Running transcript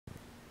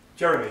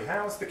Jeremy,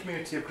 how's the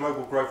community of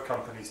global growth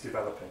companies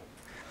developing?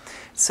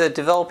 It's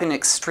developing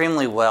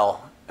extremely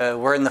well.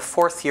 We're in the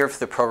 4th year of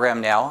the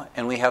program now,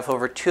 and we have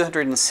over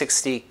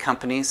 260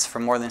 companies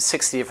from more than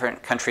 60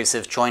 different countries that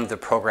have joined the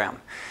program.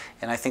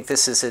 And I think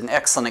this is an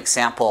excellent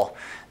example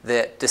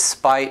that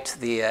despite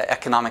the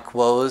economic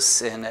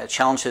woes and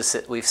challenges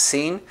that we've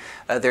seen,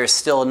 there's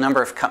still a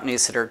number of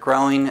companies that are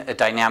growing,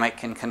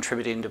 dynamic, and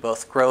contributing to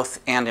both growth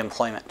and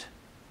employment.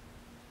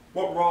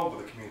 What role will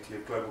the community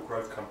of global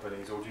growth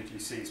companies, or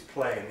GGCs,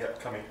 play in the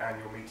upcoming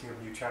annual meeting of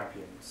new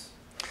champions?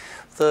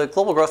 The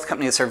global growth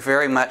companies are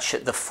very much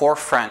at the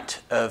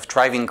forefront of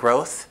driving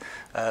growth,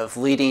 of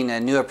leading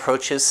new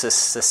approaches to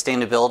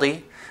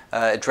sustainability,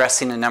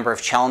 addressing a number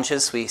of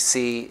challenges we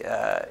see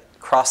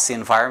across the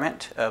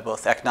environment,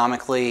 both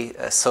economically,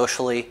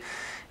 socially,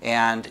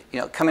 and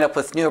coming up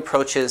with new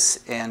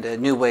approaches and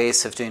new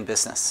ways of doing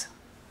business.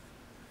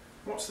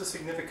 What's the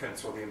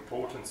significance or the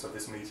importance of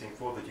this meeting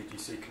for the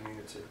GGC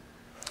community?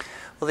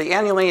 Well, the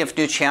annual meeting of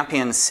new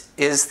champions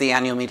is the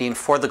annual meeting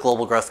for the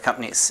global growth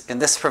companies, and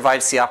this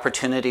provides the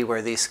opportunity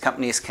where these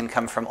companies can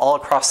come from all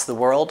across the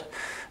world,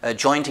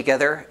 join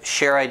together,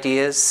 share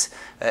ideas,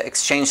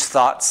 exchange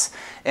thoughts,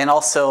 and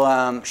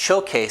also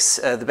showcase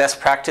the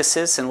best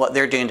practices and what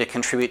they're doing to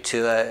contribute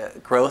to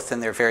growth in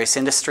their various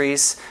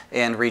industries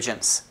and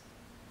regions.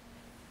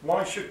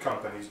 Why should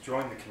companies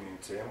join the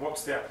community, and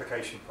what's the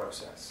application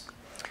process?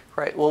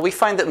 Right. Well, we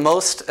find that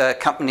most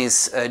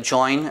companies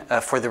join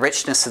for the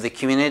richness of the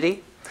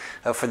community,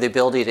 for the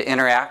ability to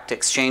interact,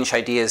 exchange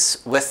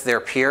ideas with their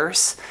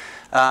peers,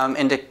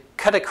 and to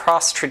cut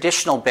across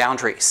traditional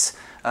boundaries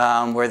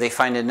where they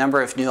find a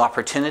number of new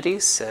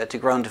opportunities to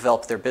grow and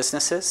develop their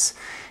businesses.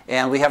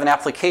 And we have an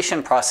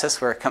application process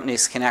where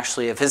companies can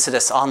actually visit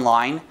us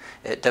online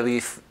at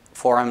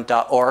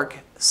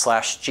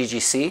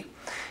wforum.org/GGC,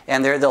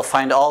 and there they'll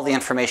find all the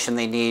information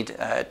they need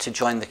to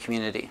join the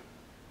community.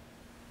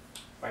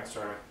 Thanks,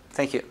 Jeremy.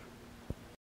 Thank you.